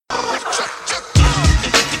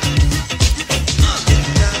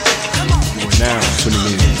tuning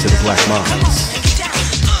in to the Black Minds.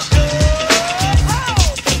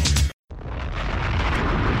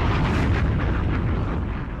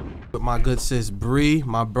 With my good sis Bree,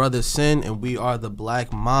 my brother Sin, and we are the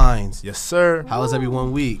Black Minds. Yes, sir. How was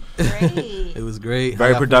everyone week? Great. It was great.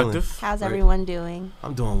 Very productive. Feeling? How's everyone doing?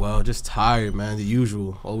 I'm doing well. Just tired, man. The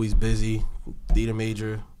usual. Always busy. Theater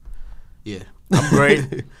major. Yeah. I'm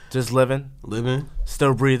great. Just living. Living.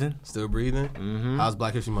 Still breathing. Still breathing. Mm-hmm. How's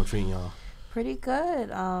Black History Month treating y'all? Pretty good.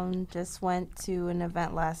 Just went to an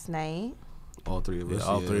event last night. All three of us.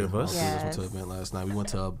 All three of us. Went to an event last night. We went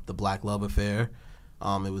to the Black Love Affair.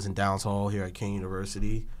 It was in Downs Hall here at King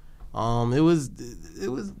University.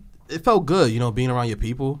 It felt good, being around your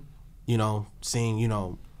people,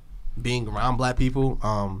 seeing, being around Black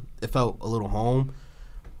people. It felt a little home.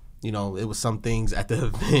 It was some things at the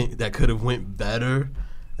event that could have went better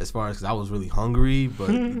as far as, because I was really hungry,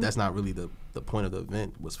 but that's not really the point of the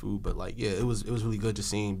event was food. But it was really good just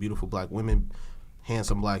seeing beautiful Black women,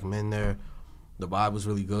 handsome Black men there. The vibe was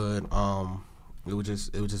really good. It was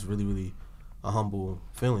just really, really a humble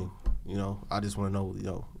feeling. I just want to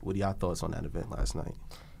know, what are y'all thoughts on that event last night?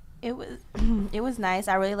 It was nice.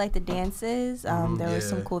 I really liked the dances. There were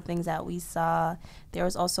some cool things that we saw. There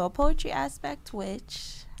was also a poetry aspect,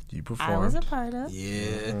 which You performed. I was a part of.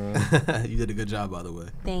 Yeah. You did a good job, by the way.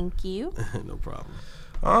 Thank you. No problem.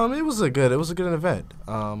 It was a good event.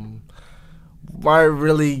 My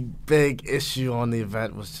really big issue on the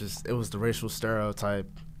event was it was the racial stereotype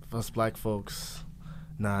of us Black folks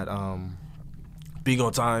not being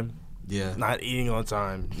on time. Yeah. Not eating on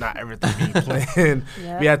time. Not everything being planned.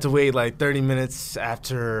 Yep. We had to wait 30 minutes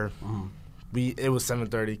after it was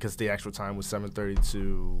 7:30 because the actual time was 7:30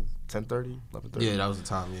 to 10:30, 11:30. Yeah, that was the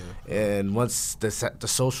time, yeah. And once the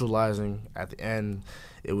socializing at the end,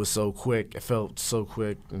 it was so quick. It felt so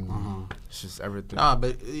quick, and it's just everything. Nah,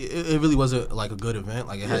 but it really wasn't a good event.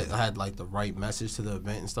 It had the right message to the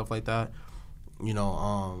event and stuff like that.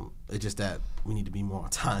 It's just that we need to be more on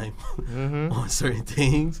time on certain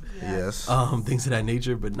things. Yes. Things of that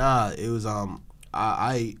nature. But nah, it was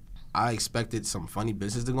I expected some funny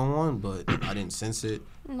business to go on, but I didn't sense it.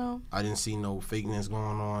 No. I didn't see no fakeness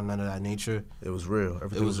going on, none of that nature. It was real.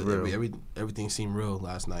 Everything was real. Everything seemed real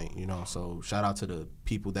last night, So shout out to the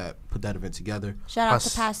people that put that event together. Shout out to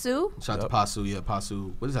PASU. Shout out to PASU. Yeah,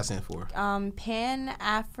 PASU. What does that stand for?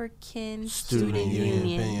 Pan-African Student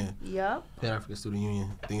Union. Yep. Pan-African Student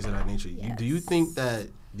Union. Things of that nature. Yes. Do you think that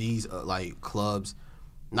these clubs,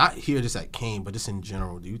 not here just at Kane, but just in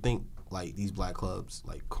general, do you think these Black clubs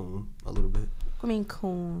coon a little bit? I mean,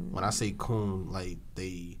 coon. When I say coon,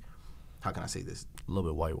 they, how can I say this? A little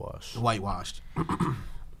bit whitewashed. Whitewashed. I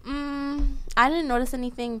didn't notice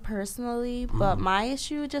anything personally, but my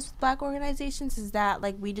issue just with Black organizations is that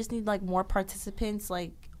we just need more participants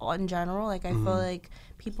in general. I feel like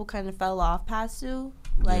people kind of fell off PASU.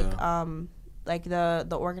 The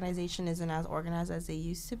organization isn't as organized as they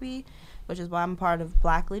used to be, which is why I'm part of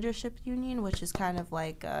Black Leadership Union, which is kind of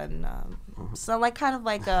an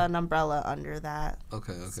umbrella under that.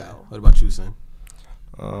 Okay. So. What about you, Sin?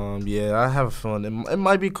 Yeah, I have a feeling it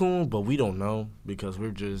might be cool, but we don't know because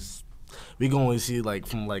we can only see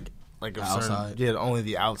from a outside. certain only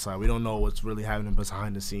the outside. We don't know what's really happening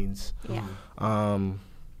behind the scenes. Yeah.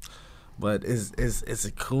 But is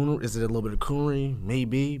it coon? Is it a little bit of coonery?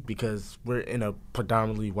 Maybe because we're in a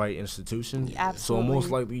predominantly white institution. Yeah, absolutely. So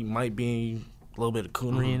most likely might be a little bit of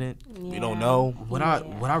coonery in it. Yeah. We don't know. What I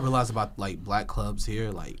realized about Black clubs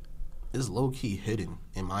here, is low key hidden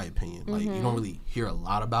in my opinion. You don't really hear a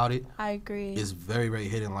lot about it. I agree. It's very, very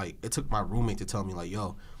hidden. It took my roommate to tell me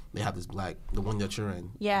yo, they have this the one that you're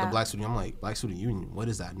in. Yeah. The Black student. I'm like, Black Student Union. What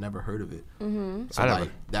is that? Never heard of it. So I never.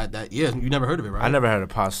 you never heard of it, right? I never heard of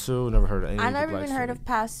PASU. Never heard of any. I of the never Black even heard of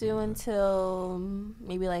student. PASU until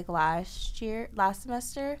maybe last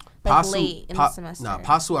semester, PASU, late in the semester. Nah,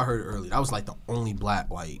 PASU I heard early. That was the only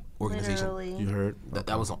Black white organization. Literally. You heard?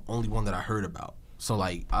 That was the only one that I heard about. So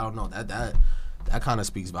I don't know, that kind of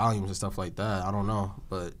speaks volumes and stuff like that. I don't know,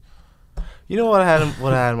 but You know what I had in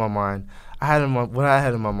my mind? What I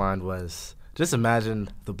had in my mind was just imagine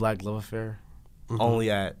the Black Love Affair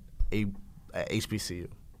only at HBCU.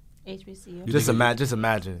 HBCU. You Just think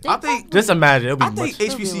imagine. I think Just imagine. It'll be I think much.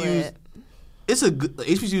 HBCUs. It's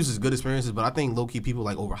HBCUs is good experiences, but I think low key people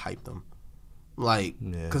overhype them.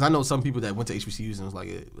 Because I know some people that went to HBCUs and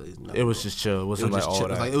it was It was just chill. It wasn't just all chill.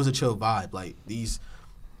 that. It was a chill vibe. These,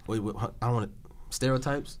 I don't want to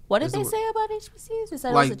stereotypes. What did Is they the- say about HBCUs? They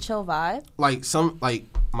said it was a chill vibe. My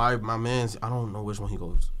man's, I don't know which one he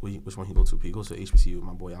goes to. He goes to HBCU.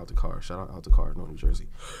 My boy Out the Car. Shout out Out the Car, North New Jersey.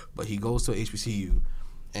 But he goes to HBCU,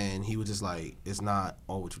 and he was just like, it's not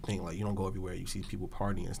all what you think. Like, you don't go everywhere, you see people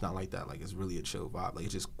partying. It's not like that. Like, it's really a chill vibe. Like,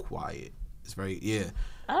 it's just quiet. It's very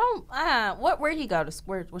I don't. Where'd he go to?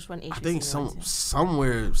 Which one? I think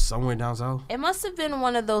somewhere down south. It must have been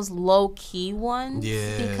one of those low key ones.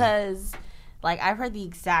 Yeah. Because, like, I've heard the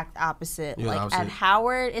exact opposite. Yeah, like at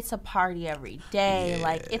Howard, it's a party every day. Yeah.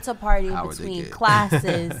 Like it's a party in Howard, between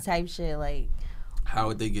classes type shit. Like. How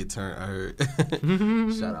would they get turned? I heard.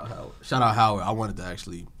 Shout out Howard. I wanted to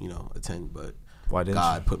actually, attend, but Why didn't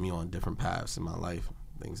God put me on different paths in my life,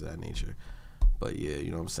 things of that nature. But yeah,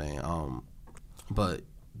 you know what I'm saying. But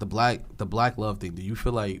the black love thing. Do you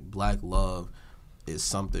feel like black love is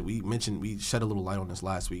something we shed a little light on this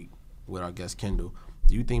last week with our guest Kendall?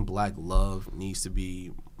 Do you think black love needs to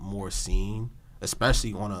be more seen,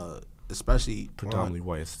 especially predominantly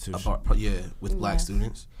white institution? With black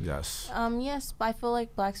students. Yes. Yes, I feel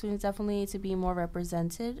like black students definitely need to be more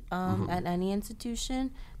represented at any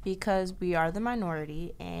institution because we are the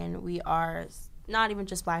minority and we are not even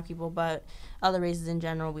just black people, but other races in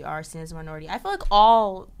general. We are seen as a minority. I feel like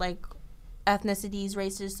all ethnicities,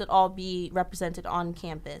 races should all be represented on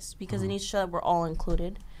campus because it needs to show that we're all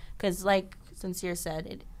included. Because, like Sincere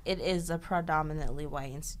said, it is a predominantly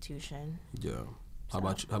white institution. Yeah. How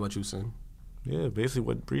about you, Sin? Yeah, basically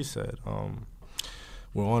what Bree said.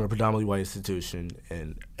 We're on a predominantly white institution,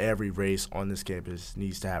 and every race on this campus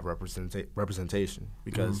needs to have representation.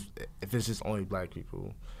 Because if it's just only black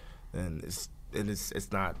people, then it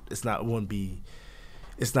wouldn't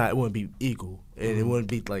be equal, and it wouldn't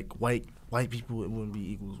be like white people. It wouldn't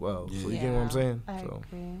be equal as well. Yeah. So you get what I'm saying? I So.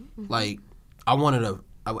 agree. Like, I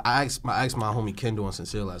asked my homie Kendall and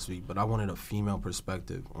Sincere last week, but I wanted a female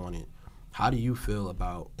perspective on it. How do you feel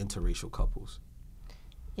about interracial couples?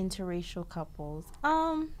 Interracial couples.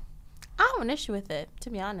 I have an issue with it, to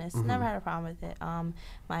be honest. Never had a problem with it.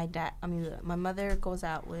 My mother goes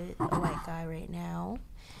out with a white guy right now,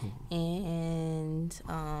 and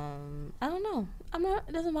I don't know.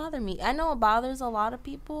 It doesn't bother me. I know it bothers a lot of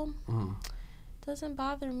people. It doesn't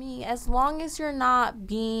bother me as long as you're not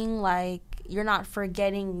being like. You're not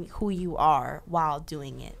forgetting who you are while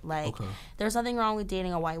doing it. Like, there's nothing wrong with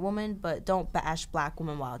dating a white woman, but don't bash black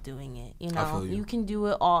women while doing it. You know, you can do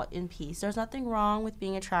it all in peace. There's nothing wrong with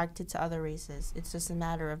being attracted to other races. It's just a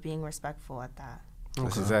matter of being respectful at that.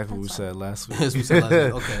 That's exactly what we said last week. Yes, we said last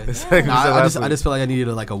week. Okay. I just feel like I needed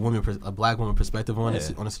a black woman perspective on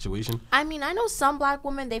a situation. I mean, I know some black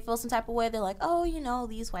women, they feel some type of way. They're like, oh,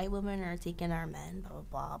 these white women are taking our men, blah, blah,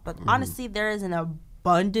 blah. But honestly, there is an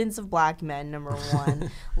abundance of black men, number one.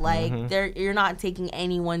 Like, you're not taking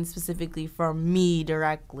anyone specifically from me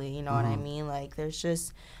directly, you know what I mean? Like,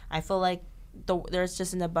 I feel like there's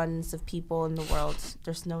just an abundance of people in the world.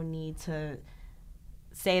 There's no need to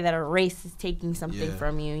say that a race is taking something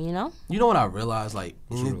from you, you know? You know what I realized? Like,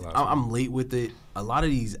 I'm late with it. A lot of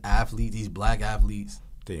these athletes, these black athletes,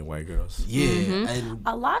 dating white girls. Yeah. And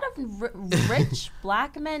a lot of rich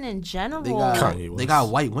black men in general. They got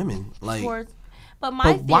white women. Like, but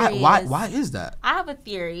my theory why is that? I have a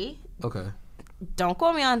theory. Okay. Don't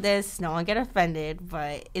quote me on this. No one get offended,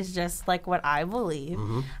 but it's just like what I believe.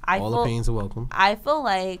 All opinions are welcome. I feel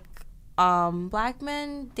like black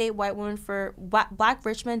men date white women black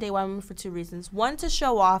rich men date white women for two reasons. One, to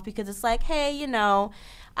show off, because it's like, hey,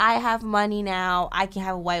 I have money now, I can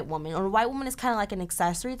have a white woman. Or a white woman is kind of like an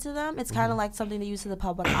accessory to them. It's kind of like something they use to the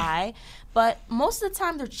public eye. But most of the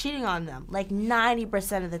time, they're cheating on them. Like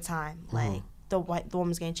 90% of the time, like the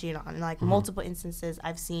woman's getting cheated on. And like multiple instances,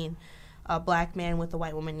 I've seen a black man with a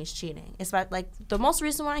white woman, he's cheating. It's like the most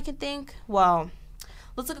recent one I can think. Well,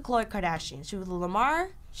 let's look at Khloe Kardashian. She was with Lamar.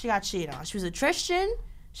 She got cheated on. She was a Tristan.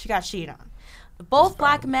 She got cheated on. Both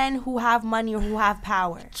black men who have money or who have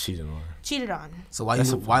power cheated on. So why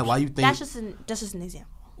you think that's just an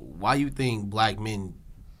example? Why you think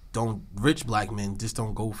rich black men just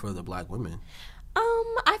don't go for the black women?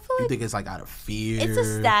 I feel like you think it's like out of fear. It's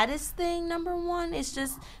a status thing. Number one, it's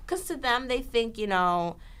just because to them they think they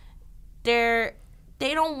don't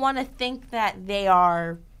want to think that they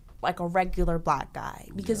are like a regular black guy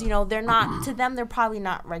because they're not. To them, they're probably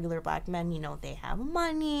not regular black men. They have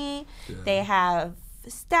money, they have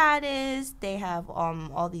status, they have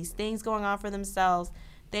all these things going on for themselves.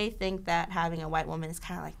 They think that having a white woman is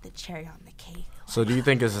kind of like the cherry on the cake. So do you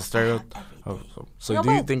think it's a stereotype? You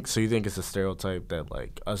think it's a stereotype that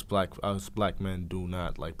like us black men do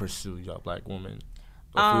not like pursue y'all black women?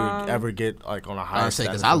 If we ever get like on a higher status,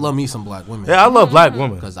 because I love me some black women. Yeah, I love black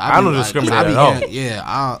women. Because I don't discriminate at all.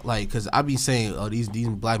 Yeah, because I be saying, oh, these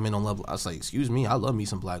black men don't love. I was like, excuse me, I love me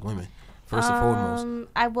some black women. first and foremost?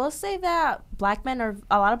 I will say that a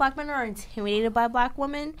lot of black men are intimidated by black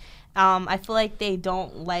women. I feel like they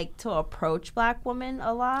don't like to approach black women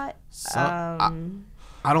a lot.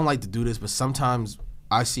 I don't like to do this, but sometimes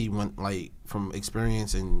I see when, like, from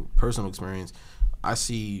experience and personal experience,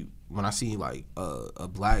 when I see like a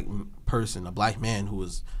black person, a black man who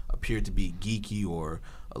appeared to be geeky or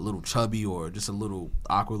a little chubby or just a little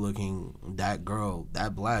awkward looking, that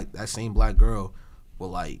same black girl will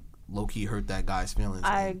like low key hurt that guy's feelings.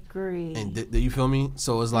 I agree. And do you feel me?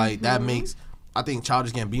 So it's like that makes. I think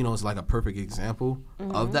Childish Gambino is like a perfect example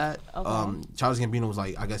of that. Okay. Childish Gambino was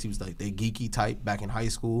like, I guess he was like the geeky type back in high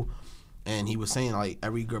school, and he was saying like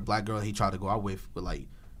every black girl he tried to go out with would like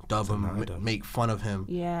dove him, make fun of him,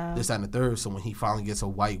 this, that, and the third. So when he finally gets a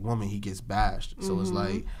white woman, he gets bashed. So it's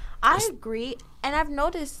like, I agree, and I've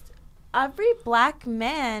noticed every black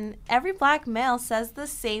male says the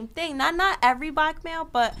same thing. Not every black male,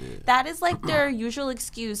 but that is like their usual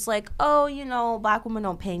excuse. Like, oh, black women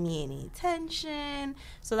don't pay me any attention,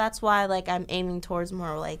 so that's why like I'm aiming towards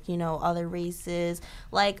more like other races.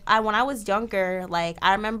 Like when I was younger, like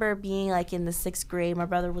I remember being like in the 6th grade. My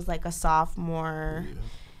brother was like a sophomore.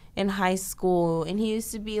 In high school, and he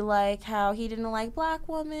used to be like how he didn't like black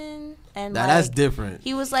women, and that's different.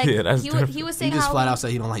 He was like, he was saying he just how flat out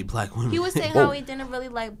said he don't like black women. He was saying how he didn't really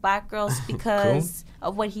like black girls because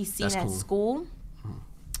of what he's seen at school.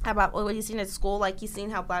 About what he's seen at school, like he's seen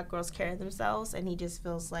how black girls carry themselves, and he just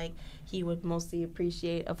feels like he would mostly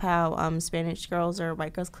appreciate of how Spanish girls or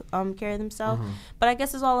white girls carry themselves. But I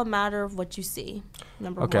guess it's all a matter of what you see.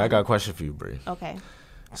 Number one. I got a question for you, Bree. Okay.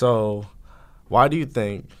 So, why do you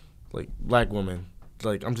think, like, black women,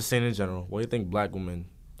 like, I'm just saying in general, why do you think black women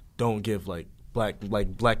don't give, like, black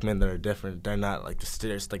men that are different, they're not, like,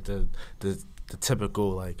 the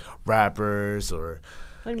typical, like, rappers or,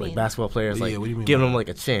 like, basketball players, like, give them, like,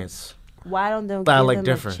 a chance? Why don't they give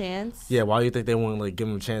them a chance? Yeah, why do you think they won't, like, give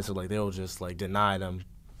them a chance, or, like, they'll just, like, deny them,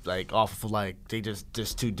 like, off of, like, they just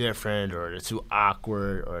too different, or they're too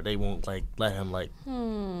awkward, or they won't, like, let him, like...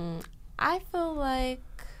 I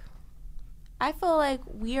feel like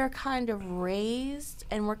we are kind of raised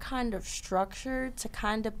and we're kind of structured to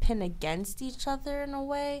kind of pin against each other in a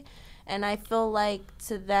way. And I feel like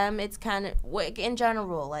to them it's kind of, in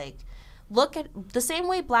general, like, look at the same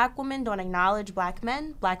way black women don't acknowledge black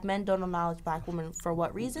men don't acknowledge black women. For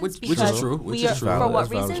what reasons? Which is true. For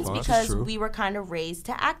what reasons? Because we were kind of raised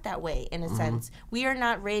to act that way, in a sense. We are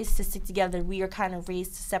not raised to stick together. We are kind of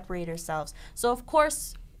raised to separate ourselves. So, of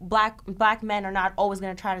course... Black men are not always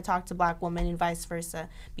going to try to talk to black women and vice versa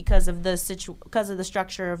because of the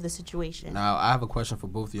structure of the situation. Now, I have a question for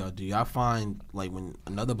both of y'all. Do y'all find, like, when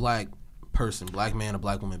another black man or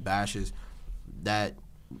black woman bashes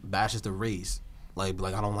the race, like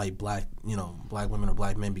I don't like black women or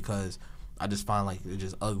black men because I just find like they're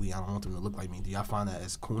just ugly. I don't want them to look like me. Do y'all find that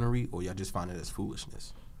as coonery or y'all just find it as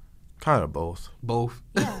foolishness? Kind of both. Both?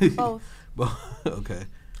 Yeah, both. Okay.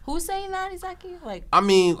 Who's saying that exactly? Like, I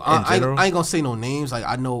mean, I ain't gonna say no names. Like,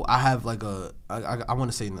 I know I have like I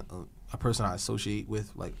want to say a person I associate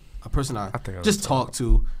with, like a person I just talk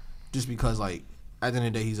to, just because like at the end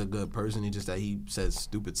of the day he's a good person. It's just that he says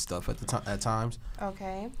stupid stuff at times.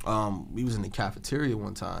 Okay. We was in the cafeteria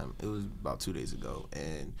one time. It was about 2 days ago,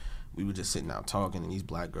 and we were just sitting out talking, and these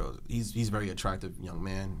black girls. He's a very attractive young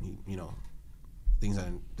man.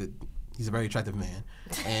 He's a very attractive man,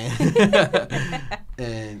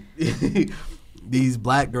 and these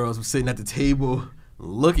black girls were sitting at the table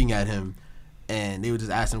looking at him, and they would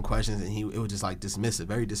just ask him questions, and it was just like dismissive,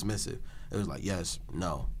 very dismissive. It was like, yes,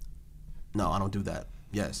 no, I don't do that.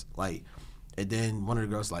 Yes, like, and then one of the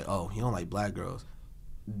girls like, oh, you don't like black girls.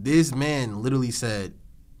 This man literally said,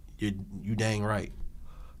 you dang right.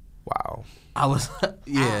 Wow. I was,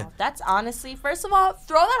 yeah. Wow, that's honestly, first of all,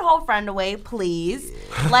 throw that whole friend away, please.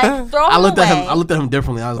 Yeah. Like, throw him I looked away. at him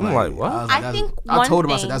differently. I was like, what? I told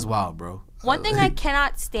him, I said, that's wild, bro. One thing I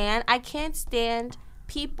can't stand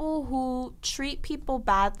people who treat people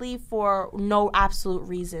badly for no absolute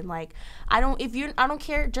reason. Like, I don't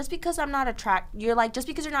care, just because I'm not just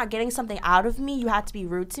because you're not getting something out of me, you have to be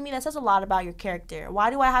rude to me. That says a lot about your character. Why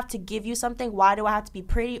do I have to give you something? Why do I have to be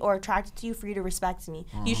pretty or attracted to you for you to respect me?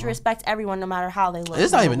 You should respect everyone no matter how they look.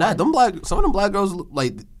 It's not even that. Some of them black girls,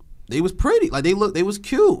 like, they was pretty. Like, they was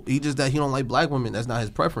cute. He just that he don't like black women. That's not his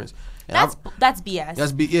preference. That's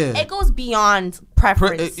BS. Yeah. It goes beyond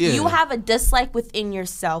preference. Yeah. You have a dislike within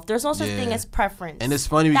yourself. There's no such thing as preference. And it's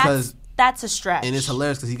funny because that's a stretch. And it's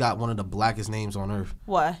hilarious because he got one of the blackest names on earth.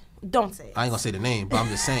 What? Don't say it. I ain't gonna say the name, but I'm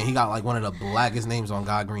just saying he got like one of the blackest names on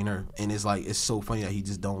God Green Earth, and it's like it's so funny that he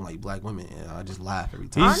just don't like black women, and I just laugh every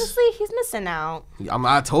time. Honestly, he's missing out.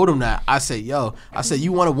 I told him that. I said,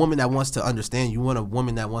 you want a woman that wants to understand you. You want a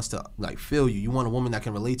woman that wants to like feel you. You want a woman that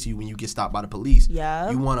can relate to you when you get stopped by the police.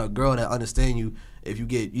 Yeah. You want a girl that understand you if you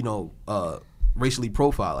get racially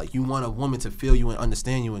profiled. Like you want a woman to feel you and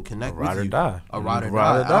understand you and connect with you. Ride or die. A ride or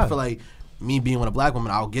die. I feel like me being with a black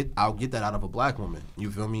woman, I'll get that out of a black woman. You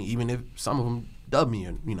feel me? Even if some of them dub me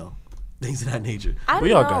and things of that nature.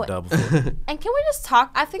 We all got dubbed before. And can we just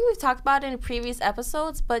talk? I think we've talked about it in previous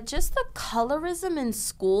episodes, but just the colorism in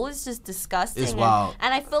school is just disgusting. It's wild.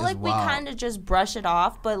 And I feel It's like we wild. kind of just brush it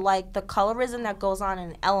off, but like the colorism that goes on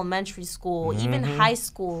in elementary school, even high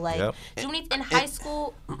school, like Yep. in high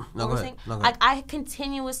school, No, go ahead. like I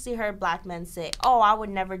continuously heard black men say, "Oh, I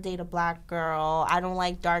would never date a black girl. I don't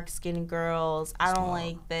like dark skinned girls. I don't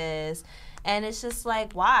like this." And it's just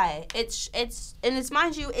like, why? It's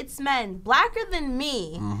mind you, it's men blacker than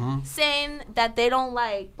me saying that they don't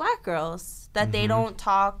like black girls, that they don't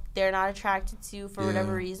talk, they're not attracted to for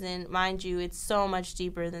whatever reason. Mind you, it's so much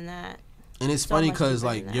deeper than that. And it's So funny much because deeper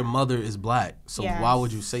like than your that. mother is black, so why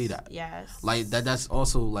would you say that? Yes. Like that's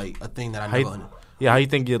also like a thing that I never. How you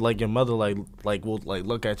think your mother will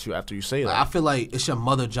look at you after you say Like, that? I feel like it's your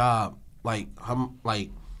mother job. I'm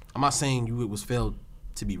not saying you was failed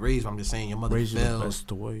to be raised. But I'm just saying your mother Raise you the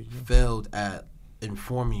best way. failed at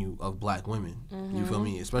informing you of black women. You feel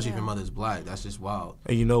me? Especially if your mother's black. That's just wild.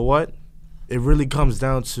 And you know what? It really comes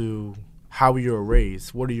down to how you're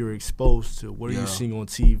raised. What are you exposed to? What are you seeing on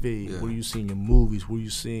TV? Yeah. What are you seeing in movies? What are you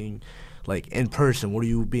seeing, like, in person? What are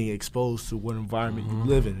you being exposed to? What environment you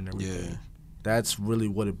live in and everything? Yeah. That's really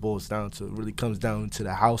what it boils down to. It really comes down to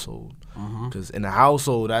the household. Because in the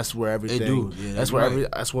household, that's where everything. Yeah, that's you're where right.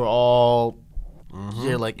 that's where all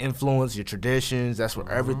your like influence, your traditions. That's where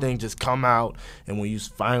everything just come out. And when you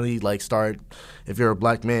finally like start, if you're a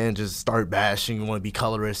black man, just start bashing. You want to be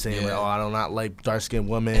colorist, saying like, "Oh, I do not like dark skinned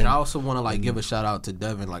women." And I also want to like give a shout out to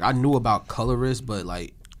Devin. Like I knew about colorists, but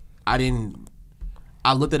like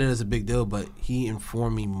I looked at it as a big deal, but he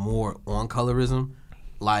informed me more on colorism.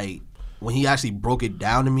 Like when he actually broke it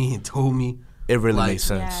down to me and told me, it really like, makes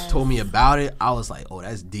sense. Yes. told me about it, I was like, oh,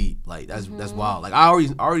 that's deep. Like that's wild. Like I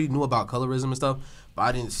already knew about colorism and stuff, but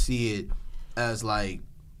I didn't see it as like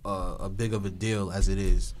a big of a deal as it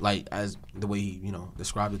is. Like as the way he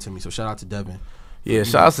described it to me. So shout out to Devin. Yeah,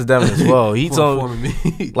 shout out to Devin as well. He For told informing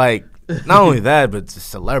me. like not only that, but just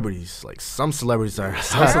celebrities. Like some celebrities are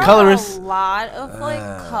There are colorists. a lot of like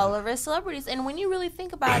colorist celebrities, and when you really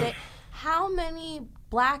think about it, how many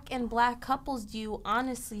black couples do you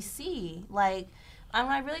honestly see? Like, when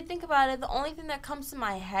I really think about it, the only thing that comes to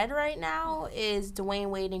my head right now is Dwayne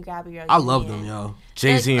Wade and Gabrielle I love Union. them, yo.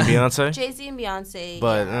 Jay-Z and Beyonce. Jay-Z and Beyonce.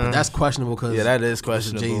 But That's questionable because that is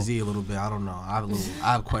questionable. Jay-Z a little bit. I don't know. I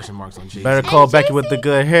have question marks on Jay-Z. better call And Becky with the Jay-Z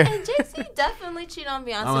good hair. And Jay-Z definitely cheated on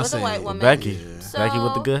Beyonce gonna with a say white woman. Becky. So, Becky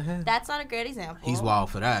with the good hair. That's not a great example. He's wild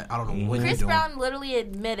for that. I don't know what he's Chris doing. Brown literally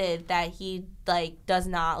admitted that he does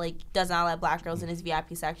not let black girls in his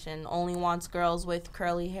VIP section. Only wants girls with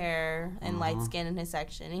curly hair and light skin in his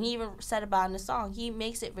section. And he even said about in the song, he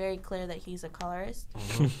makes it very clear that he's a colorist.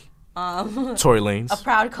 Tory Lanez. A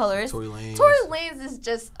proud colorist. Tory Lanez. Tory Lanez is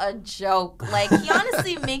just a joke. Like he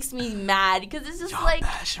honestly makes me mad because it's just like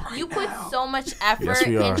bashing right you put now. so much effort Yes,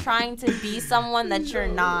 we in are. trying to be someone that you're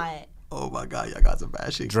not. Oh my God, y'all got some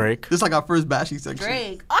bashing. Drake. This is like our first bashing section.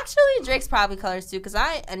 Drake. Actually, Drake's probably colors too because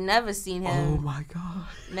I never seen Oh him my God.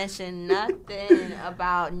 mention nothing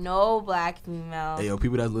about no black female. Hey yo,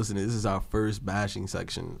 people that's listening, this is our first bashing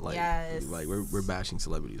section. Like, Yes. like we're bashing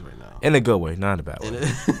celebrities right now. In a good way, not in a bad way.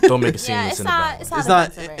 And Don't make it seem Yeah, it's it's in a bad not. way. It's not. it's not.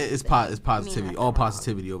 offensive or It's anything. it's positivity. I mean, All nothing wrong.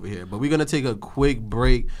 positivity over here. But we're gonna take a quick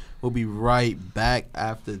break. We'll be right back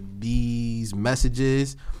after these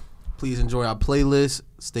messages. Please enjoy our playlist.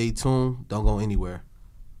 Stay tuned. Don't go anywhere.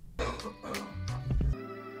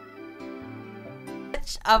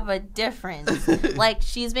 Much of a difference. Like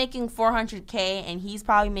she's making $400K and he's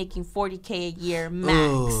probably making $40K a year max.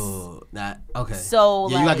 Oh, okay. So,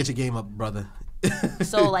 yeah, you gotta like- get your game up, brother.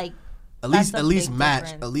 So like At that's least a big match.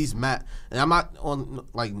 difference. At least match. And I'm not on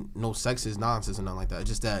like no sexist nonsense and nothing like that. It's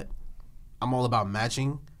just that I'm all about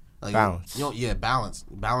matching. Like, Balance.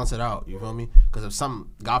 Balance it out. You feel me? Because if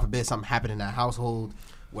God forbid, something happened in that household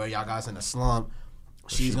where y'all guys in a slump,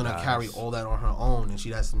 she's gonna dies. carry all that on her own, and she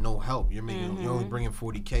has no help. You're making, you're only bringing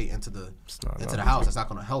 $40K into the house. That's not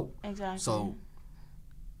gonna help. Exactly. So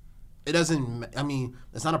it doesn't. I mean,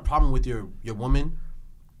 it's not a problem with your woman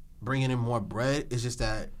bringing in more bread. It's just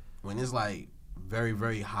that when it's like very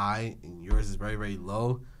very high and yours is very very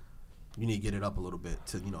low, you need to get it up a little bit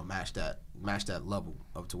to match that level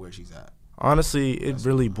up to where she's at. Honestly, it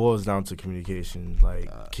really boils down to communication. Like,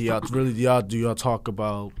 do y'all talk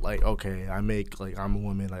about, like, okay, I'm a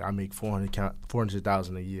woman, like, I make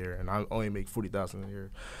 400,000 a year, and I only make 40,000 a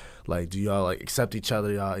year. Like, do y'all, like, accept each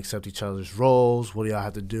other? Y'all accept each other's roles? What do y'all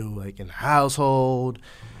have to do, like, in the household?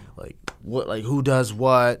 Like, who does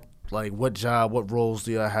what? Like, what job, what roles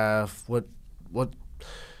do y'all have?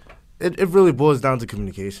 It really boils down to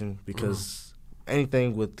communication, because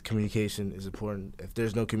anything with communication is important. If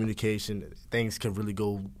there's no communication, things can really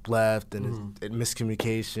go left, and it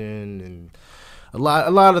miscommunication, and a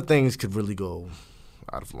lot of things could really go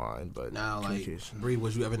out of line. But now, like, Bree,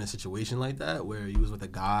 was you ever in a situation like that where you was with a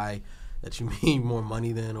guy that you made more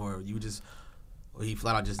money than, or he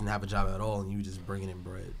flat out just didn't have a job at all, and you just bringing in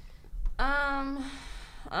bread?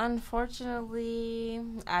 Unfortunately,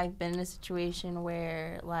 I've been in a situation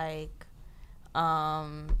where, like,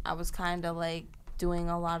 I was kind of, like, doing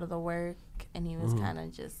a lot of the work, and he was kind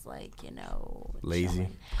of just, like, lazy.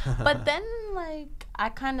 But then, like, I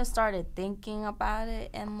kind of started thinking about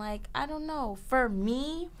it, and, like, I don't know. For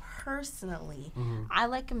me, personally, I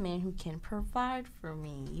like a man who can provide for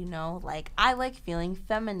me, Like, I like feeling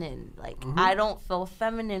feminine. Like, I don't feel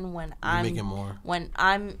feminine when I'm making more. When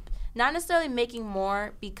I'm not necessarily making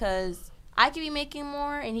more, because I could be making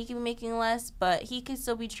more and he could be making less, but he could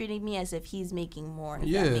still be treating me as if he's making more. If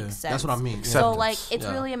that makes sense. That's what I mean. So, like, it's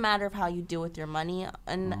really a matter of how you deal with your money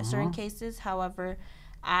in certain cases. However,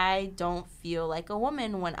 I don't feel like a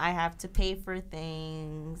woman when I have to pay for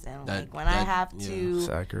things, and when I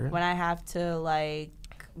have to like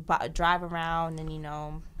drive around,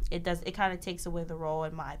 and it kind of takes away the role,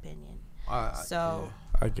 in my opinion.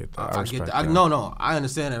 I get that. I get that. No, I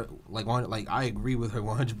understand it. Like I agree with her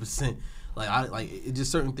 100%. It's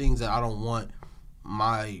just certain things that I don't want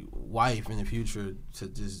my wife in the future to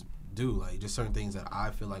just do. Like, just certain things that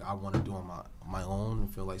I feel like I want to do on my own.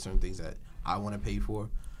 I feel like certain things that I want to pay for,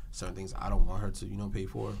 certain things I don't want her to pay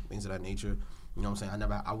for, things of that nature. You know what I'm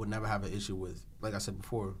saying? I would never have an issue with, like I said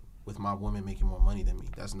before, with my woman making more money than me.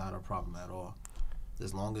 That's not a problem at all.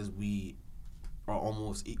 As long as we are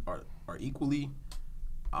almost are equally,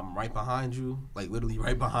 I'm right behind you, like literally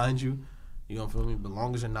right behind you. You know what I mean? But as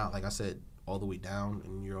long as you're not, like I said, all the way down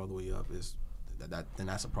and you're all the way up, then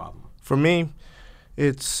that's a problem. For me,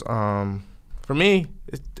 it's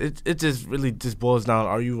it just really just boils down.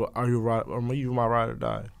 Are you right, or are you my ride or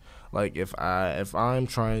die? Like, if I'm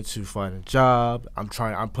trying to find a job, I'm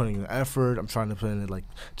putting in effort, I'm trying to put in like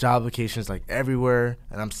job applications like everywhere,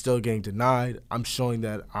 and I'm still getting denied. I'm showing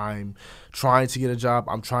that I'm trying to get a job,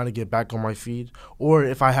 I'm trying to get back on my feet. Or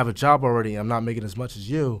if I have a job already, I'm not making as much as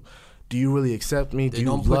you. Do you really accept me? Do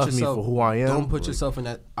you love me for who I am? Don't put yourself in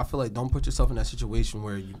that. I feel like don't put yourself in that situation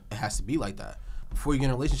where it has to be like that. Before you get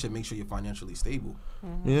in a relationship, make sure you're financially stable.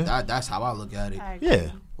 Yeah, that's how I look at it.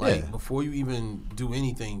 Yeah, before you even do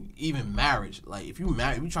anything, even marriage. Like, if you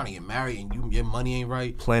trying to get married and your money ain't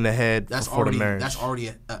right, plan ahead before the marriage. That's already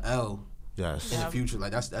a L. Yes. In the future,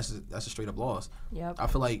 like that's a straight up loss. Yep. I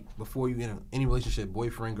feel like before you get in any relationship,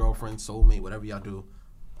 boyfriend, girlfriend, soulmate, whatever y'all do,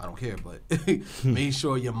 I don't care, but make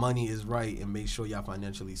sure your money is right and make sure y'all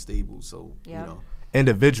financially stable. So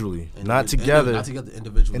individually, not together. Not together,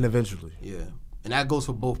 individually. Individually. Yeah. And that goes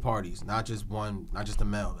for both parties, not just the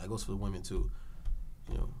male. That goes for the women too.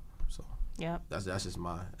 So that's just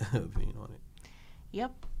my opinion on it.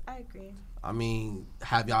 Yep, I agree. I mean,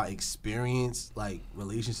 have y'all experienced like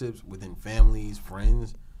relationships within families,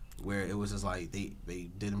 friends, where it was just like they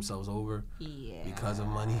did themselves over because of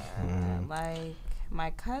money? Like my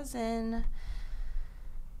cousin,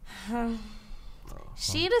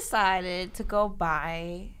 she decided to go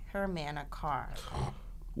buy her man a car.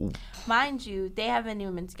 Ooh. Mind you, they haven't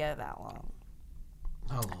even been together that long.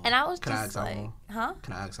 How long? And I was Can just like, huh?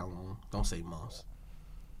 Can I ask how long? Don't say months.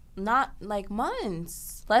 Not like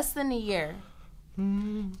months, less than a year.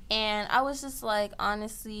 And I was just like,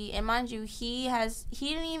 honestly, and mind you, he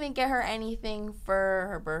didn't even get her anything for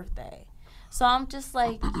her birthday. So I'm just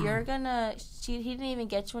like, he didn't even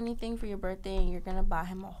get you anything for your birthday, and you're gonna buy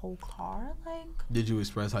him a whole car? Like, did you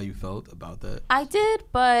express how you felt about that? I did,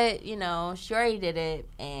 but she already did it,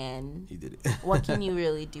 and he did it. What can you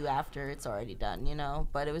really do after it's already done,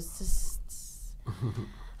 But it was just,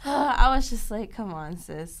 I was just like, come on,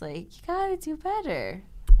 sis, like, you gotta do better.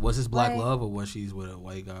 Was this black love, or was she with a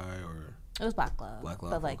white guy, or? It was black love.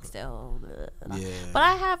 But like, still, yeah. But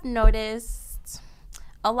I have noticed.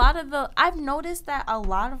 I've noticed that a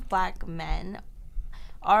lot of black men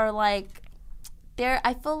are like,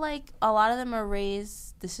 I feel like a lot of them are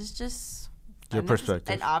raised, this is just Your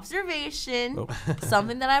perspective. An observation, Nope.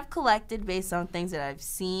 something that I've collected based on things that I've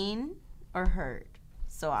seen or heard.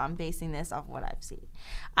 So I'm basing this off what I've seen.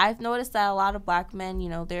 I've noticed that a lot of black men, you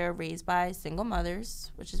know, they're raised by single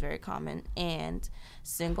mothers, which is very common. And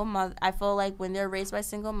I feel like when they're raised by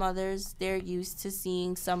single mothers, they're used to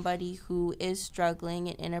seeing somebody who is struggling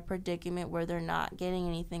and in a predicament where they're not getting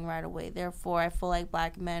anything right away. Therefore, I feel like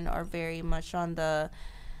black men are very much on the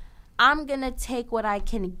I'm going to take what I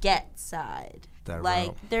can get side. That like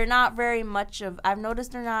route. they're not very much of I've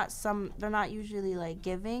noticed they're not usually like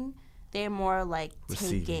giving. They're more like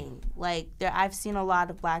Receiving. taking. Like I've seen a lot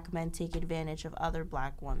of black men take advantage of other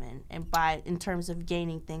black women, and in terms of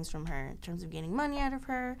gaining things from her, in terms of gaining money out of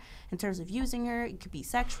her, in terms of using her. It could be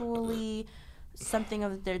sexually, something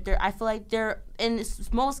of their. I feel like they're in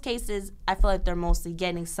most cases. I feel like they're mostly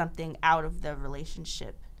getting something out of the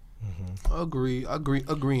relationship. Agree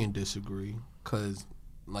and disagree. Cause,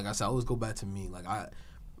 like I said, I always go back to me. Like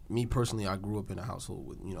me personally, I grew up in a household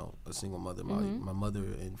with, you know, a single mother. My mother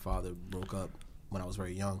and father broke up when I was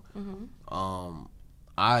very young.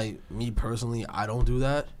 Me personally, I don't do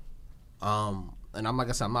that. And I'm like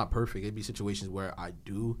I said, I'm not perfect. It'd be situations where I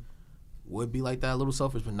would be like that, a little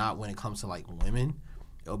selfish, but not when it comes to like women.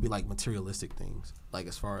 It'll be like materialistic things. Like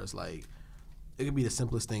as far as like, it could be the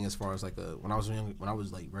simplest thing as far as like when I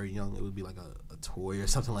was like very young, it would be like a toy or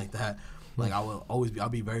something like that. Like I'll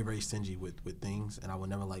be very, very stingy with things, and I would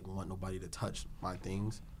never like want nobody to touch my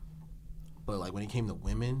things. But like when it came to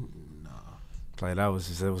women, nah. Like it was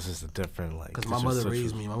just a different like. Because my mother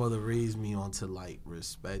raised me on to like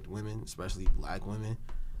respect women, especially black women,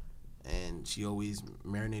 and she always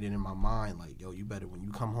marinated in my mind like, yo, you better when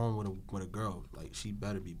you come home with a girl, like she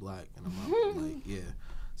better be black, and I'm like, yeah.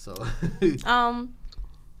 So.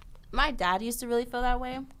 My dad used to really feel that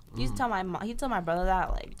way. He used to tell he'd tell my brother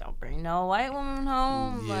that, like, don't bring no white woman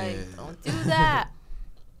home. Yeah. Like, don't do that.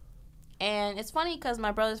 And it's funny because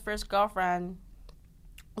my brother's first girlfriend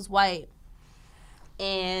was white.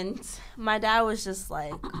 And my dad was just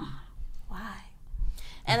like, why?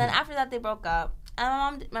 And then after that, they broke up.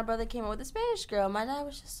 And my brother came up with a Spanish girl. My dad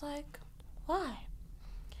was just like, why?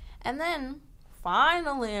 And then,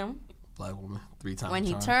 finally, Black woman, 3 times. when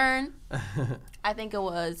he turned, I think it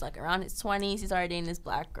was like around his 20s, he started dating this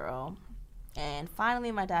black girl. And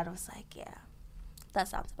finally, my dad was like, yeah, that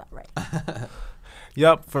sounds about right.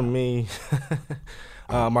 Yep, for me,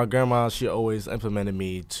 my grandma, she always implemented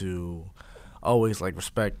me to always like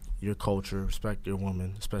respect your culture, respect your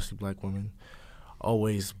woman, especially black women.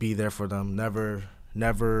 Always be there for them.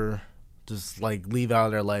 Never just like leave out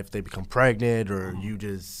of their life. They become pregnant or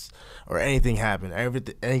or anything happen.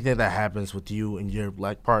 Anything that happens with you and your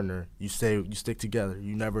black partner, you stick together.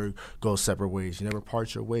 You never go separate ways. You never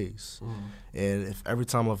part your ways. And if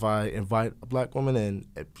I invite a black woman in,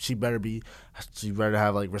 she better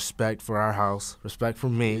have like respect for our house, respect for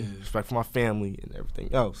me, respect for my family, and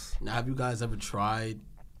everything else. Now, have you guys ever tried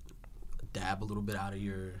dab a little bit out of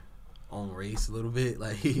your own race a little bit?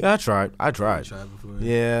 Like, yeah, I tried. You tried before?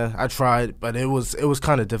 Yeah, I tried, but it was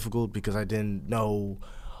kind of difficult because I didn't know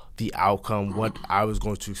the outcome, what I was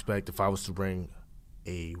going to expect if I was to bring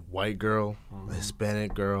a white girl, a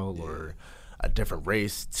Hispanic girl, or a different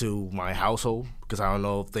race to my household, because I don't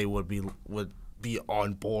know if they would be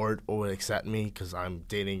on board or would accept me because I'm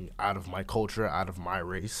dating out of my culture, out of my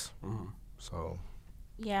race. So.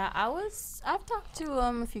 Yeah, I've talked to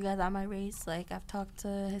a few guys out my race. Like, I've talked to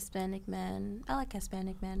Hispanic men. I like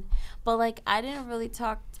Hispanic men. But, like, I didn't really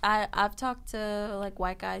talk. I've talked to, like,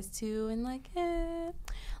 white guys, too. And, like,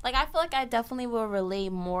 Like, I feel like I definitely will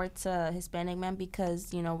relate more to Hispanic men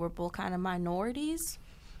because, you know, we're both kind of minorities.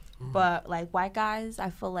 But, like, white guys,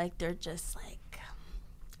 I feel like they're just, like,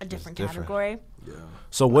 a different category. Yeah.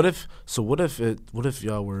 So what if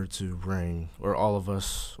y'all were to bring, or all of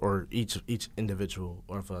us, or each individual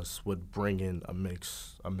of us would bring in a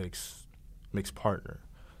mixed partner?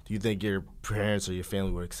 Do you think your parents or your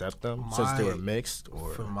family would accept them since they were mixed? Or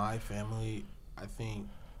for my family, I think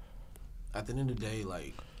at the end of the day,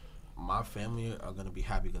 like, my family are gonna be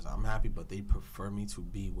happy because I'm happy, but they prefer me to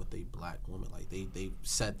be with a black woman. Like they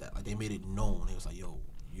said that, like they made it known. It was like, yo,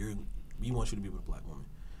 we want you to be with a black woman.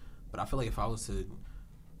 But I feel like if I was to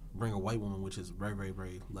bring a white woman, which is very, very,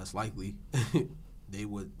 very less likely, they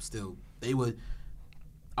would,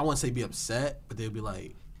 I wouldn't say be upset, but they'd be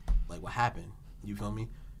like, what happened? You feel me?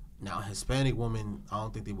 Now, a Hispanic woman, I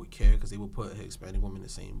don't think they would care because they would put a Hispanic woman in the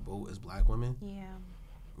same boat as black women. Yeah.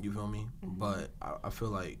 You feel me? But I feel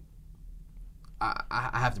like I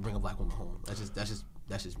have to bring a black woman home. That's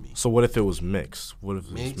just me. So what if it was mixed? What if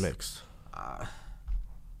it was mixed?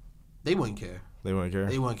 They wouldn't care. They wouldn't care?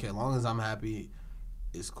 They wouldn't care. As long as I'm happy,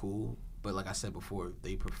 it's cool. But like I said before,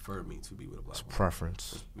 they prefer me to be with a black It's woman.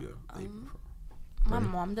 preference. Yeah, they prefer. My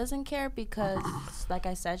mom doesn't care because, like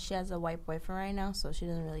I said, she has a white boyfriend right now, so she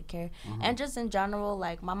doesn't really care. And just in general,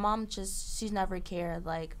 like, my mom she's never cared.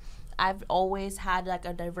 Like, I've always had, like,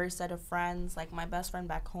 a diverse set of friends. Like, my best friend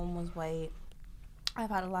back home was white.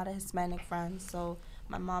 I've had a lot of Hispanic friends, so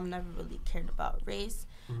my mom never really cared about race.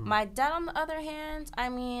 My dad, on the other hand, I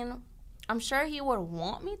mean, I'm sure he would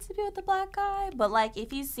want me to be with the black guy, but, like,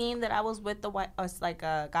 if he's seen that I was with the white, like,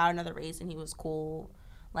 a guy of another race and he was cool,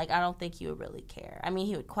 like, I don't think he would really care. I mean,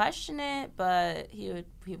 he would question it, but he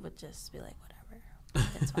would just be like, whatever,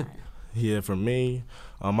 it's fine. Yeah, for me,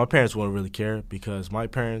 my parents wouldn't really care because my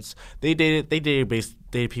parents they dated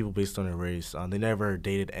people based on their race. They never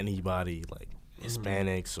dated anybody like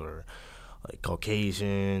Hispanics or like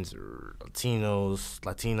Caucasians or Latinos,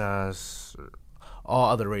 Latinas, or all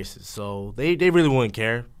other races. So they really wouldn't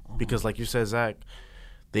care because, like you said, Zach,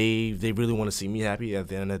 they really want to see me happy at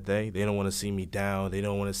the end of the day. They don't want to see me down. They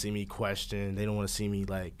don't want to see me questioned. They don't want to see me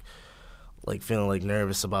like feeling like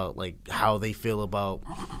nervous about like how they feel about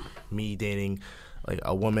me dating like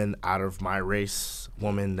a woman out of my race,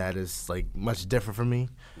 woman that is like much different from me.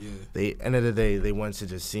 Yeah. They end of the day they want to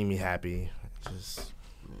just see me happy. Just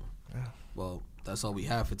Well, that's all we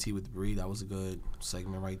have for Tea with the Breed. That was a good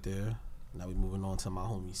segment right there. Now we're moving on to my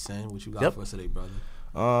homie Sen. What you got for us today, brother?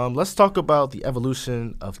 Let's talk about the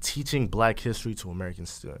evolution of teaching Black history to American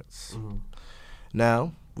students.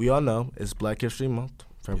 Now, we all know it's Black History Month,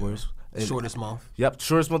 February. Shortest month. Yep,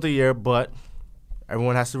 shortest month of the year, but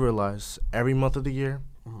everyone has to realize every month of the year,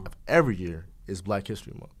 of every year, is Black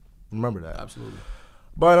History Month. Remember that. Absolutely.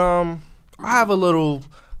 But I have a little,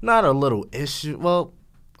 not a little issue, well,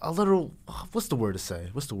 a little, what's the word to say?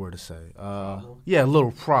 Yeah, a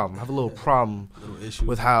little problem. I have a little problem Little issue.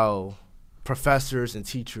 with how professors and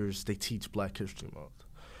teachers, they teach Black History Month.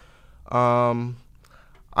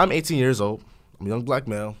 I'm 18 years old. I'm a young black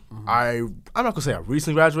male. I'm not going to say I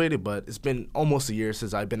recently graduated, but it's been almost a year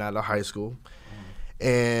since I've been out of high school.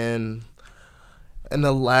 And in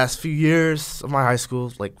the last few years of my high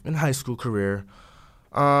school, like in high school career,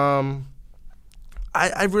 I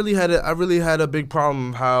really had a big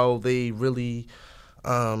problem how they really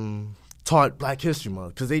taught Black History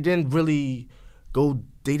Month because they didn't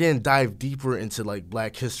dive deeper into like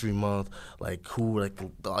Black History Month, like who like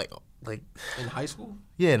In high school?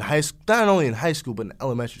 yeah, in high school, not only in high school but in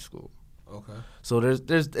elementary school. Okay. So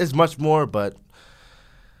there's much more, but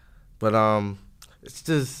it's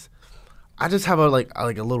just I just have a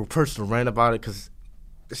little personal rant about it because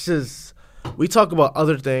it's just we talk about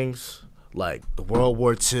other things like the World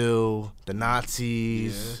War II, the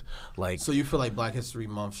Nazis, like So you feel like Black History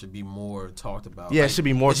Month should be more talked about? Yeah, it Like, should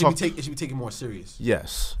be more It should be taken more serious.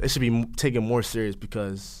 yes, it should be taken more serious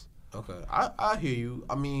because Okay, I hear you.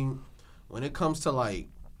 I mean, when it comes to like,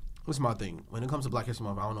 what's my thing? When it comes to Black History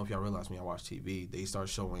Month, I don't know if y'all realize when y'all watch TV, they start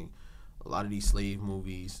showing a lot of these slave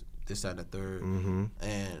movies, this, that, and the third.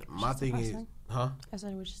 And my thing is, depressing. I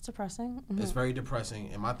said it was just depressing. it's very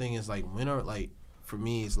depressing. And my thing is like, for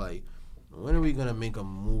me, it's like, when are we gonna make a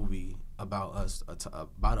movie about us,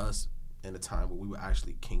 in a time where we were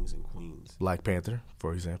actually kings and queens? Black Panther,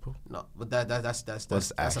 for example. No, but that's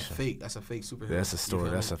a action. fake. That's a fake superhero. That's a You story.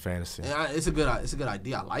 feel That's me? a fantasy. And it's a good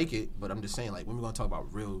idea. I like it, but I'm just saying, like, when we're gonna talk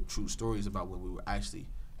about real, true stories about when we were actually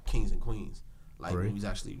kings and queens, like when we was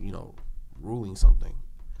actually, ruling something.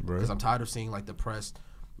 Because I'm tired of seeing like depressed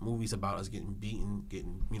movies about us getting beaten,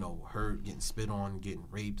 getting hurt, getting spit on, getting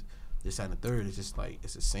raped, this, that, and the third. It's just like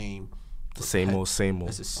it's the same. Same old.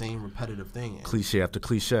 It's the same repetitive thing. And Cliche after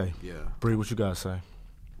cliche. yeah. Bree, what you gotta say?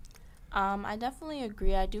 I definitely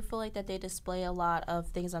agree. I do feel like that they display a lot of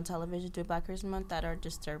things on television during Black History Month that are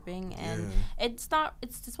disturbing, and it's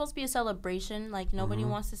supposed to be a celebration. Like nobody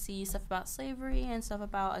wants to see stuff about slavery and stuff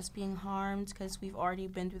about us being harmed because we've already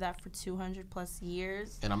been through that for 200 plus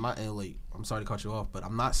years. And I'm sorry to cut you off, but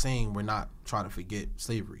I'm not saying we're not trying to forget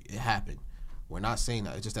slavery. It happened. We're not saying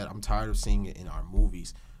that. It's just that I'm tired of seeing it in our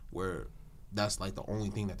movies where that's like the only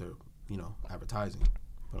thing that they're, advertising.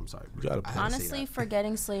 But I'm sorry. Honestly,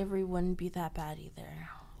 forgetting slavery wouldn't be that bad either.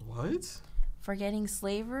 What? Forgetting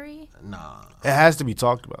slavery? Nah. It has to be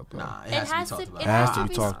talked about, though. Nah, it has to be talked about. It has to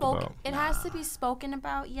be talked spoken. about. It has to be spoken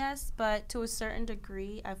about, yes, but to a certain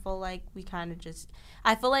degree, I feel like we kind of just.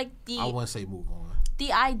 I feel like I want to say move on.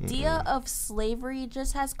 the idea of slavery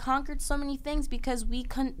just has conquered so many things because we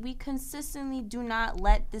consistently do not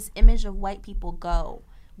let this image of white people go.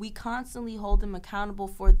 We constantly hold them accountable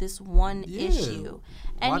for this one issue.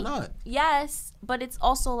 And why not? Yes, but it's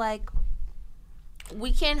also like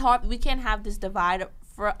we can't have this divide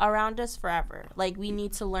around us forever. Like, we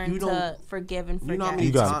need to learn to forgive and forget. You know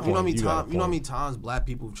how many times black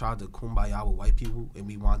people tried to kumbaya with white people and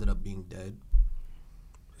we wound up being dead?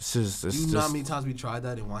 You know how many times we tried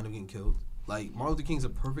that and wound up getting killed? Like, Martin Luther King's a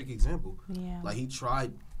perfect example. Yeah. Like, he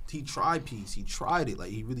tried peace. He tried it. Like,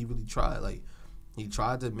 he really, really tried. Like, he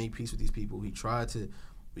tried to make peace with these people. He tried to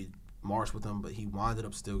march with them, but he wound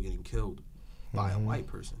up still getting killed by a white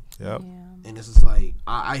person. Yep. Yeah. And it's just like,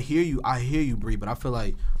 I hear you, Bree, but I feel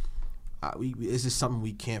like it's just something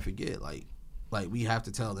we can't forget. Like we have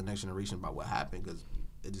to tell the next generation about what happened,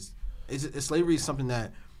 because slavery is something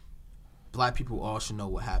that black people all should know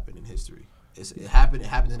what happened in history. It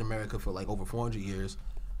happened in America for like over 400 years,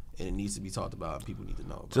 and it needs to be talked about, and people need to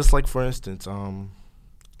know about Just like, for instance,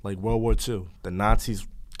 like World War II, the Nazis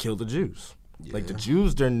killed the Jews. Yeah. Like, the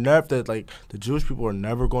Jews, the Jewish people are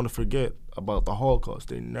never going to forget about the Holocaust.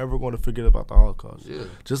 They're never going to forget about the Holocaust. Yeah.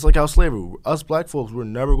 Just like how slavery, us black folks, we're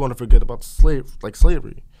never going to forget about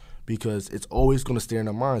slavery, because it's always going to stay in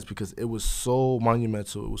our minds, because it was so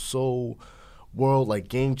monumental. It was so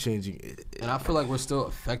game changing. And I feel like we're still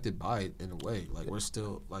affected by it in a way. Like, we're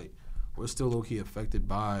still low key affected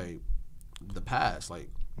by the past. Like,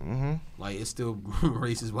 like, it's still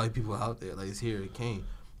racist white people out there. Like, it's here, it came.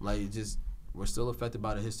 Like, we're still affected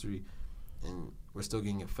by the history, and we're still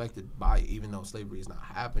getting affected by it, even though slavery is not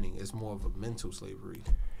happening. It's more of a mental slavery.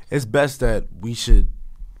 It's best that we should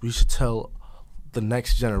tell the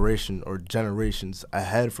next generation or generations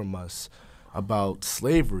ahead from us about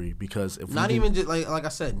slavery, because if not even just like I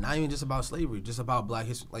said, not even just about slavery, just about black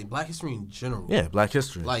history, like black history in general. Yeah, black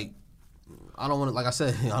history. Like, I don't want to, like I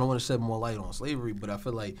said, I don't want to shed more light on slavery, but I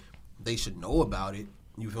feel like they should know about it.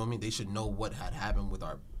 You feel me? They should know what had happened with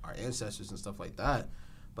our ancestors and stuff like that.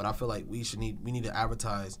 But I feel like we need to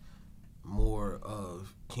advertise more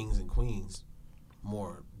of kings and queens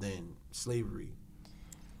more than slavery.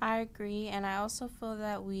 I agree, and I also feel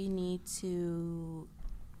that we need to.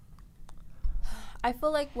 I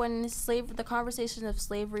feel like when the conversation of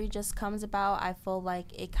slavery just comes about, I feel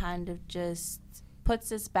like it kind of just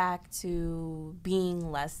puts us back to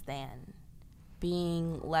being less than,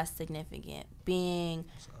 being less significant, being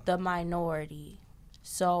the minority.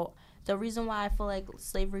 So the reason why I feel like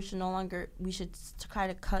slavery should we should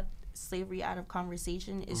kind of cut slavery out of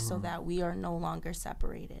conversation is so that we are no longer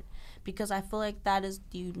separated. Because I feel like that is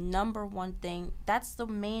the number one thing. That's the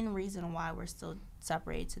main reason why we're still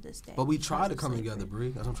separated to this day. But we tried to come together, Bree.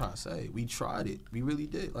 That's what I'm trying to say. We tried it. We really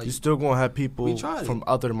did. Like, you're still going to have people from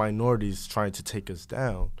other minorities trying to take us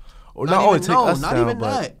down. Or not only take us down, even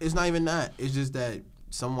that. It's not even that. It's just that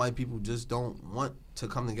some white people just don't want to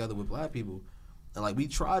come together with black people. And, like, we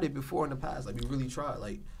tried it before in the past. Like, we really tried.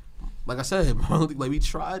 Like I said, like, we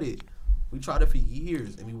tried it. We tried it for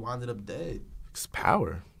years, and we wound up dead. It's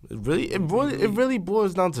power. It really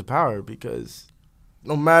boils down to power, because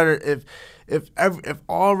no matter if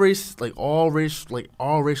all racial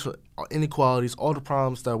inequalities, all the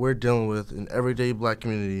problems that we're dealing with in everyday black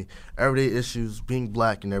community, everyday issues, being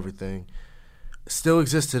black and everything, still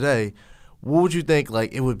exist today, what would you think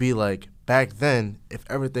like it would be like back then if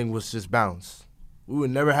everything was just balanced? We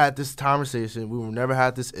would never had this conversation. We would never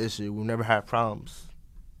had this issue. We would never had problems.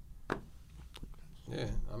 Yeah,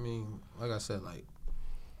 I mean, like I said, like,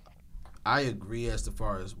 I agree as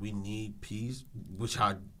far as we need peace, which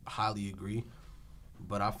I highly agree.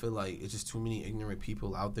 But I feel like it's just too many ignorant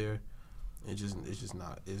people out there. It's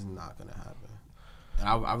not gonna happen. And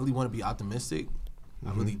I really want to be optimistic.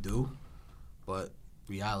 I really do. But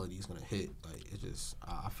reality is gonna hit. Like, it's just,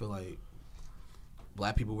 I feel like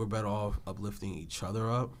black people, we're better off uplifting each other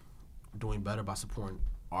up, doing better by supporting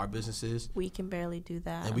our businesses. We can barely do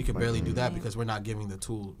that. And we can barely do that because we're not giving the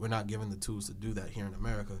tools. We're not given the tools to do that here in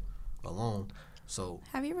America alone. So,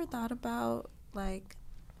 have you ever thought about, like,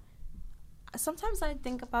 sometimes I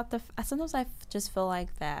think about sometimes I just feel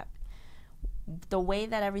like that the way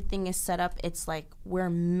that everything is set up, it's like we're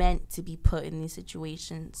meant to be put in these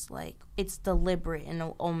situations. Like, it's deliberate in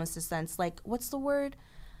almost a sense. Like, what's the word?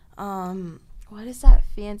 What is that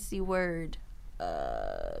fancy word?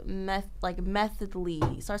 Methodly.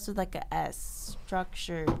 It starts with like a S.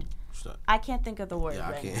 Structured. I can't think of the word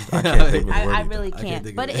right now. I can't think of the word. I really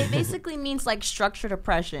can't. But it basically means like structured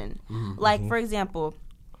oppression. Like, for example,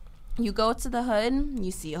 you go to the hood,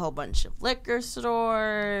 you see a whole bunch of liquor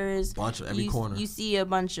stores. Bunch of every corner. You see a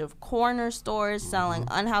bunch of corner stores selling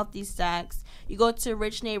unhealthy snacks. You go to a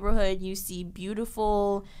rich neighborhood, you see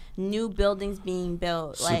beautiful new buildings being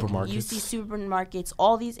built. Like, you see supermarkets.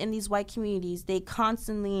 All these in these white communities, they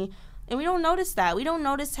constantly And we don't notice that. We don't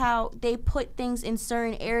notice how they put things in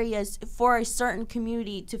certain areas for a certain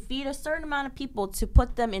community to feed a certain amount of people to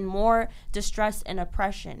put them in more distress and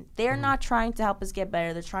oppression. They're not trying to help us get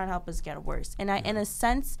better. They're trying to help us get worse. And in a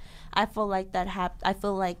sense, I feel like I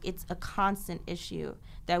feel like it's a constant issue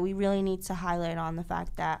that we really need to highlight on the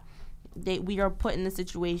fact that we are put in the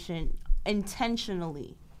situation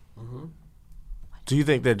intentionally. Mm-hmm. Do you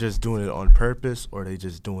think they're just doing it on purpose, or they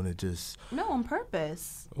just doing it just? No, on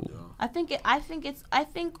purpose. Yeah. I think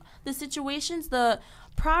the situations, the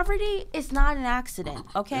poverty is not an accident.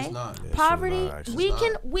 Okay, It's not. Yeah, poverty. not actually.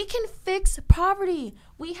 We can fix poverty.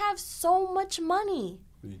 We have so much money.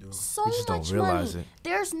 We do. So We just don't much realize money. it.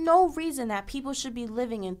 There's no reason that people should be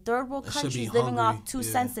living in third world They should be countries living hungry. off 2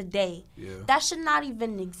 Yeah. cents a day. Yeah. That should not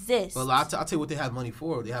even exist. But I'll tell you what they have money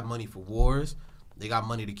for. They have money for wars. They got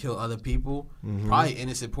money to kill other people. Probably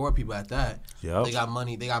innocent poor people at that. Yep. They got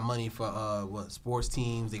money. They got money for sports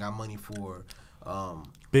teams. They got money for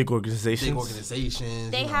Big organizations. big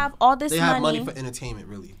organizations. They you know. have all this They money. have money for entertainment,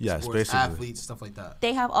 really. Yes, Sports, basically. athletes, stuff like that.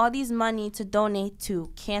 They have all these money to donate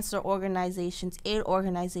to cancer organizations, aid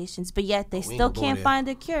organizations, but yet they we ain't still gonna go can't there. find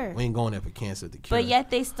a cure. We ain't going there for cancer. The cure. But yet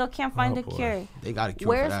they still can't find a boy. cure. they got a cure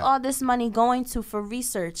Where's for that. all this money going to for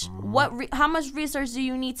research? How much research do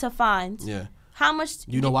you need to find? Yeah. How much?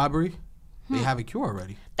 You know why, Bree? They have a cure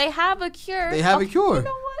already. They have a cure. They have a Okay, cure. You know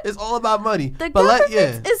what? It's all about money. The but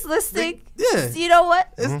government is listening. Yeah. You know what?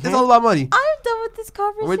 It's all about money. I'm done with this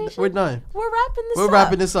conversation. We're done. We're wrapping this We're up.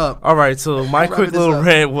 wrapping this up. All right, so my Wrapping quick this little up.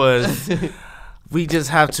 rant was we just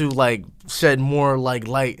have to like shed more like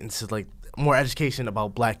light into like more education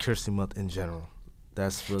about Black History Month in general.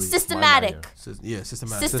 That's really Systematic. Systematic.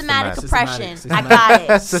 Systematic oppression. Systematic. I got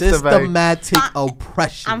it. Systematic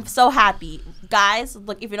oppression. I'm so happy. Guys,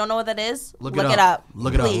 look, if you don't know what that is, Look look it it up. up.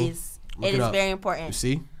 Look it up. Please. Look It it is up. very You important.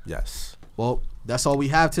 see? Yes. Well, that's all we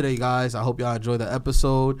have today, guys. I hope y'all enjoyed the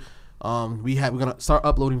episode. We're gonna start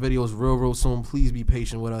uploading videos real soon. Please be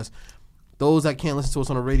patient with us. Those that can't listen to us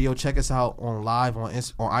on the radio, check us out on live on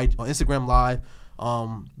Instagram Live.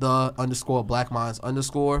 _Black Minds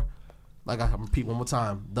 _ Like I repeat one more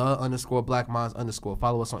time, _Black Minds _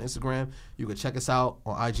 Follow us on Instagram. You can check us out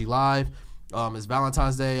on IG Live. It's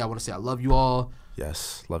Valentine's Day. I want to say I love you all.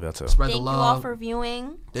 Yes. Love y'all too. Spread Thank the you love. all for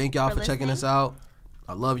viewing. Thank y'all for for checking us listening. out.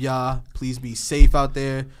 I love y'all. Please be safe out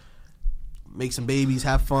there. Make some babies.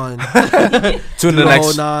 Have fun. Tune in Do the whole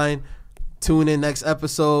next. 9. Tune in next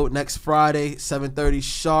episode next Friday, 7:30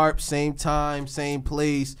 sharp. Same time, same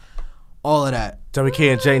place. All of that.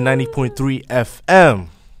 WKNJ 90.3 FM.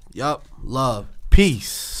 Yup. Love. Peace.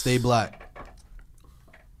 Stay black.